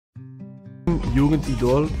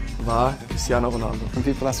Jugendidol war Cristiano Ronaldo. When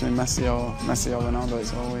people ask me Messi or Ronaldo,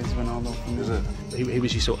 it's always Ronaldo for me. Is it? Who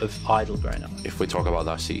was your sort of idol growing up? If we talk about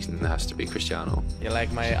that season, it has to be Cristiano. Yeah,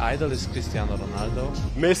 like my idol is Cristiano Ronaldo.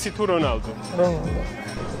 Messi to Ronaldo.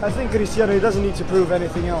 Ronaldo. I think Cristiano, he doesn't need to prove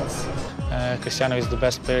anything else. Cristiano is the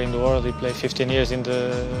best player in the world. He played 15 years in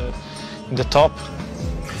the top.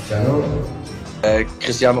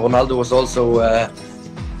 Cristiano Ronaldo was also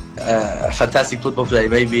a fantastic football player,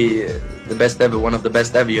 maybe the best ever, one of the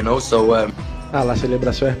best ever, you know. So. La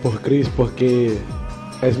celebración es por Chris porque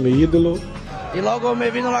es mi ídolo. Y logo me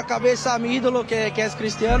vino a la cabeza mi ídolo que es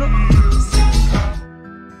Cristiano.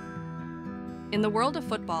 In the world of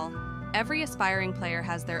football, every aspiring player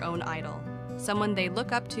has their own idol, someone they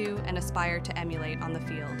look up to and aspire to emulate on the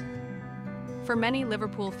field. For many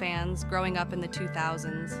Liverpool fans growing up in the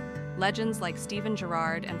 2000s, legends like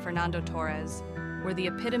Gerrard and Fernando Torres were the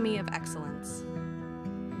epitome of excellence.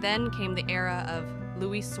 Then came the era of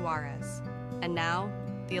Luis Suarez, and now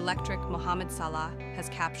the electric Mohamed Salah has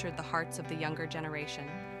captured the hearts of the younger generation.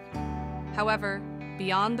 However,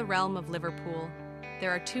 beyond the realm of Liverpool,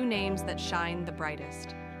 there are two names that shine the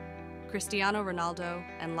brightest: Cristiano Ronaldo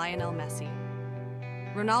and Lionel Messi.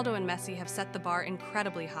 Ronaldo and Messi have set the bar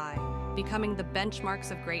incredibly high, becoming the benchmarks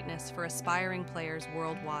of greatness for aspiring players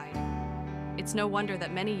worldwide. It's no wonder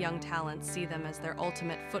that many young talents see them as their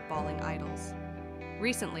ultimate footballing idols.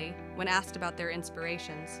 Recently, when asked about their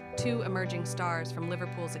inspirations, two emerging stars from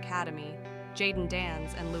Liverpool's academy, Jayden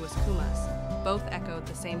Danns and Koumas, both echoed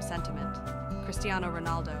the same sentiment: Cristiano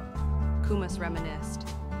Ronaldo. Koumas reminisced,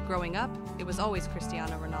 "Growing up, it was always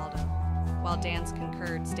Cristiano Ronaldo," while Danns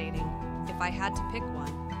concurred, stating, "If I had to pick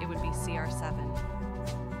one, it would be CR7.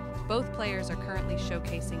 Both players are currently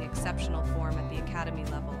showcasing exceptional form at the academy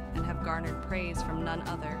level and have garnered praise from none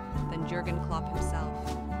other than Jurgen Klopp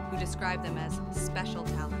himself, who described them as special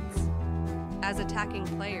talents. As attacking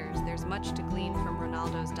players, there's much to glean from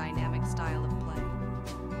Ronaldo's dynamic style of play.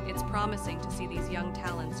 It's promising to see these young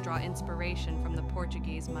talents draw inspiration from the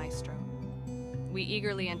Portuguese maestro. We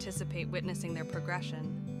eagerly anticipate witnessing their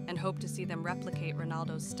progression and hope to see them replicate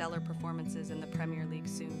Ronaldo's stellar performances in the Premier League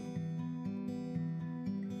soon."